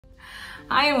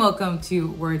Hi and welcome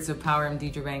to Words of Power. I'm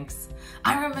Deidre Banks.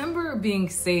 I remember being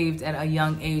saved at a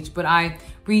young age, but I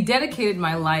rededicated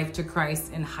my life to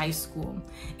Christ in high school.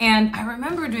 And I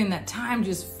remember during that time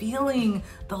just feeling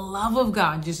the love of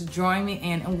God just drawing me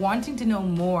in and wanting to know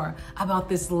more about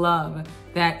this love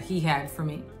that He had for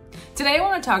me. Today I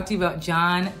want to talk to you about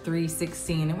John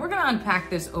 3:16, and we're going to unpack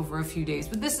this over a few days,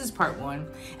 but this is part one.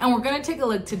 And we're going to take a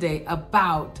look today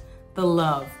about the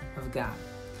love of God.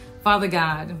 Father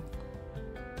God,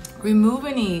 remove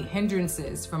any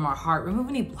hindrances from our heart. Remove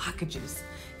any blockages.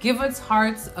 Give us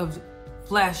hearts of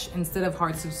flesh instead of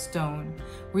hearts of stone.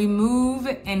 Remove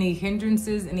any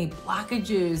hindrances, any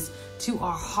blockages to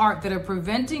our heart that are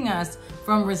preventing us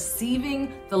from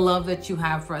receiving the love that you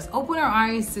have for us. Open our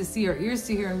eyes to see, our ears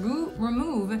to hear, and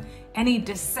remove any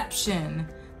deception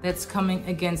that's coming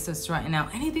against us right now.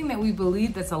 Anything that we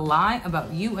believe that's a lie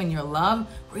about you and your love,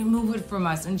 remove it from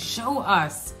us and show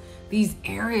us these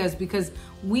areas, because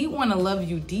we want to love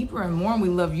you deeper and more, and we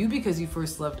love you because you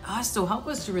first loved us. So help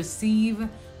us to receive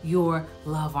your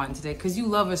love on today, because you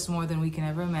love us more than we can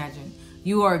ever imagine.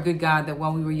 You are a good God, that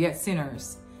while we were yet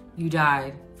sinners, you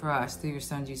died for us through your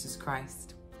Son, Jesus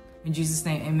Christ. In Jesus'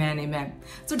 name, amen, amen.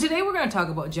 So today we're going to talk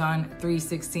about John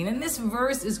 3:16, and this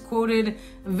verse is quoted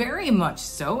very much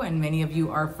so, and many of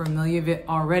you are familiar with it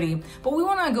already, but we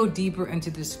want to go deeper into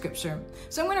this scripture.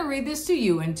 So I'm going to read this to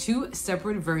you in two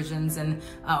separate versions, and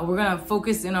we're going to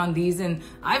focus in on these, and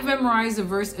I've memorized the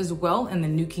verse as well in the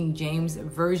New King James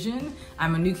Version.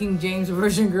 I'm a New King James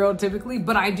Version girl typically,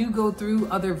 but I do go through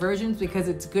other versions because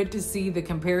it's good to see the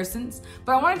comparisons,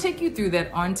 but I want to take you through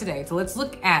that on today. So let's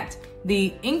look at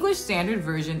the English Standard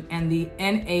Version and the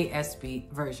NASB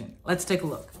version. Let's take a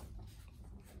look.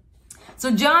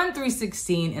 So John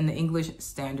 3:16 in the English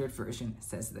Standard Version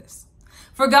says this: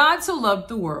 "For God so loved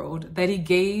the world that He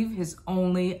gave His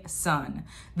only Son,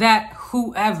 that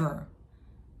whoever,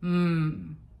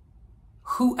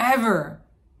 whoever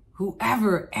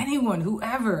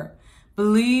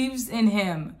believes in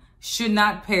Him should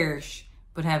not perish,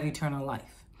 but have eternal life."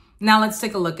 Now let's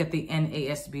take a look at the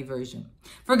NASB version.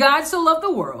 "For God so loved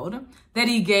the world that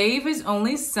He gave His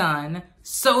only Son,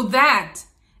 so that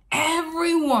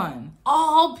everyone,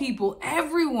 all people,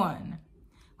 everyone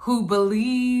who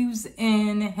believes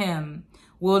in Him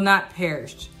will not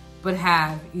perish, but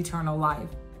have eternal life."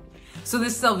 So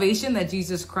this salvation that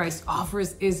Jesus Christ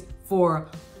offers is for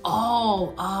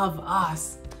all of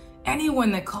us.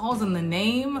 Anyone that calls on the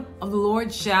name of the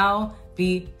Lord shall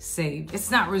be saved.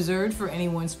 It's not reserved for any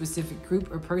one specific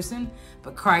group or person,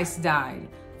 but Christ died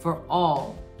for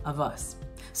all of us.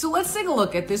 So let's take a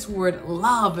look at this word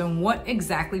love and what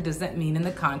exactly does that mean in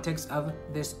the context of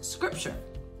this scripture.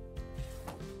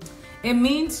 It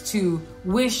means to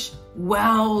wish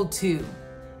well to.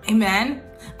 Amen.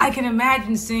 I can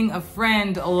imagine seeing a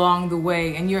friend along the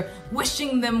way and you're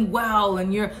wishing them well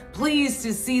and you're pleased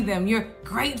to see them. You're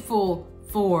grateful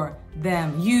for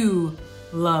them. You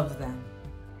love them.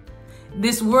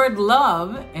 This word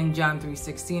love in John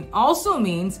 3:16 also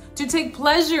means to take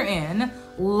pleasure in,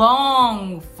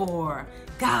 long for.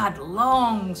 God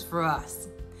longs for us.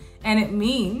 And it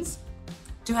means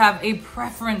to have a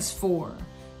preference for,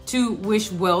 to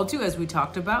wish well to, as we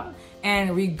talked about,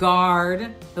 and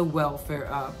regard the welfare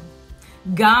of.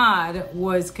 God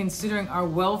was considering our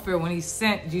welfare when He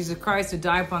sent Jesus Christ to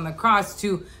die upon the cross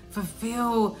to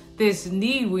fulfill this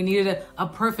need. We needed a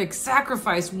perfect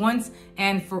sacrifice once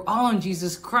and for all, and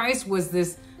Jesus Christ was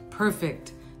this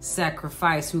perfect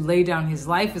sacrifice who laid down His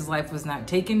life. His life was not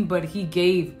taken, but He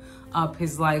gave up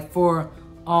His life for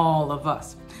all of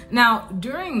us. Now,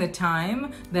 during the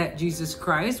time that Jesus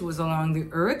Christ was along the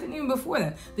earth, and even before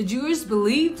that, the Jews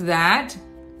believed that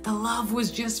the love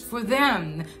was just for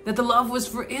them, that the love was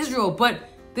for Israel. But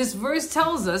this verse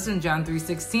tells us in John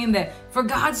 3:16 that for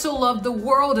God so loved the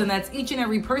world, and that's each and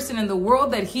every person in the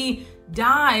world, that He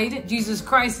died, Jesus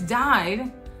Christ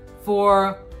died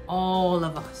for all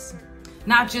of us.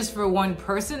 Not just for one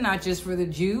person, not just for the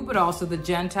Jew, but also the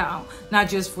Gentile, not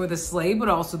just for the slave, but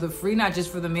also the free, not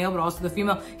just for the male, but also the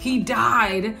female. He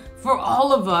died for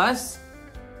all of us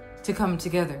to come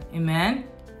together. Amen?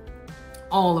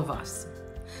 All of us.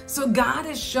 So God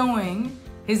is showing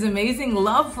His amazing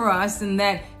love for us, and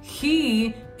that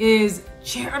He is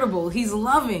charitable. He's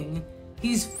loving.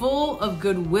 He's full of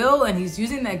goodwill, and He's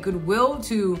using that goodwill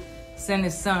to send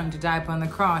His Son to die upon the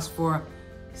cross for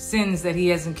sins that He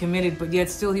hasn't committed, but yet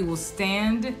still He will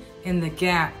stand in the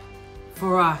gap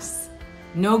for us.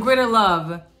 No greater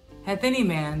love hath any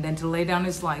man than to lay down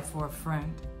his life for a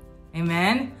friend.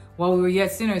 Amen? While we were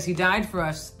yet sinners, He died for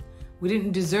us. We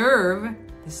didn't deserve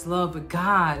this love, but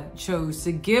God chose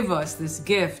to give us this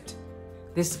gift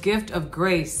of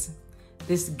grace,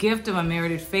 this gift of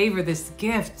unmerited favor, this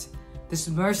gift, this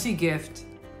mercy gift.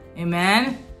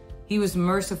 Amen. He was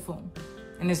merciful,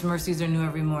 and his mercies are new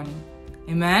every morning.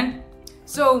 Amen.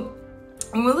 So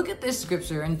when we look at this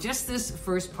scripture and just this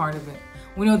first part of it,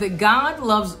 we know that God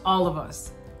loves all of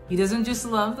us. He doesn't just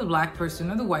love the black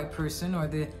person or the white person or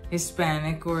the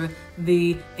Hispanic or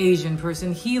the Asian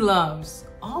person. He loves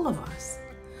all of us.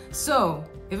 So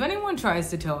if anyone tries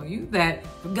to tell you that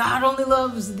God only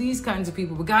loves these kinds of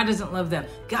people, but God doesn't love them,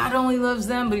 God only loves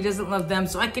them, but he doesn't love them,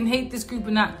 so I can hate this group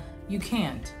and not, you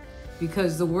can't.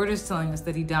 Because the word is telling us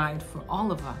that he died for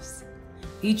all of us.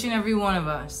 Each and every one of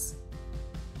us,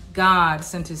 God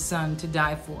sent his son to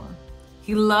die for.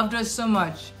 He loved us so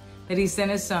much that he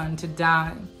sent his son to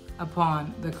die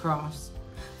upon the cross.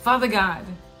 Father God,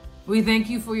 we thank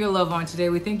you for your love on today.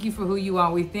 We thank you for who you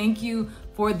are. We thank you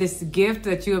for this gift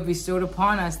that you have bestowed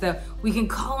upon us, that we can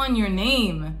call on your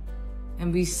name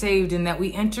and be saved, and that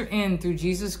we enter in through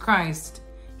Jesus Christ.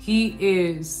 He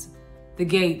is the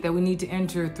gate that we need to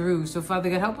enter through. So Father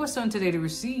God, help us on today to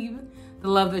receive the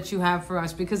love that you have for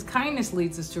us, because kindness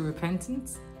leads us to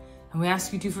repentance. And we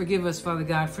ask you to forgive us, Father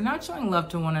God, for not showing love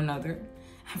to one another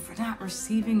and for not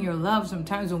receiving your love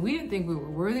sometimes when we didn't think we were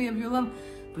worthy of your love,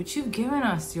 but you've given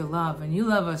us your love and you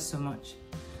love us so much.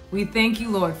 We thank you,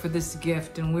 Lord, for this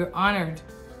gift, and we're honored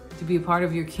to be a part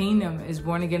of your kingdom as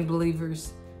born-again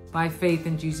believers by faith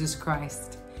in Jesus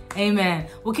Christ. Amen.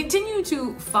 We'll continue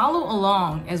to follow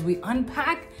along as we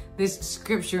unpack this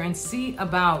scripture and see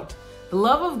about the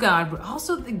love of God, but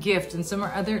also the gift and some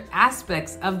other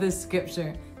aspects of this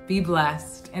scripture. Be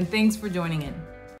blessed, and thanks for joining in.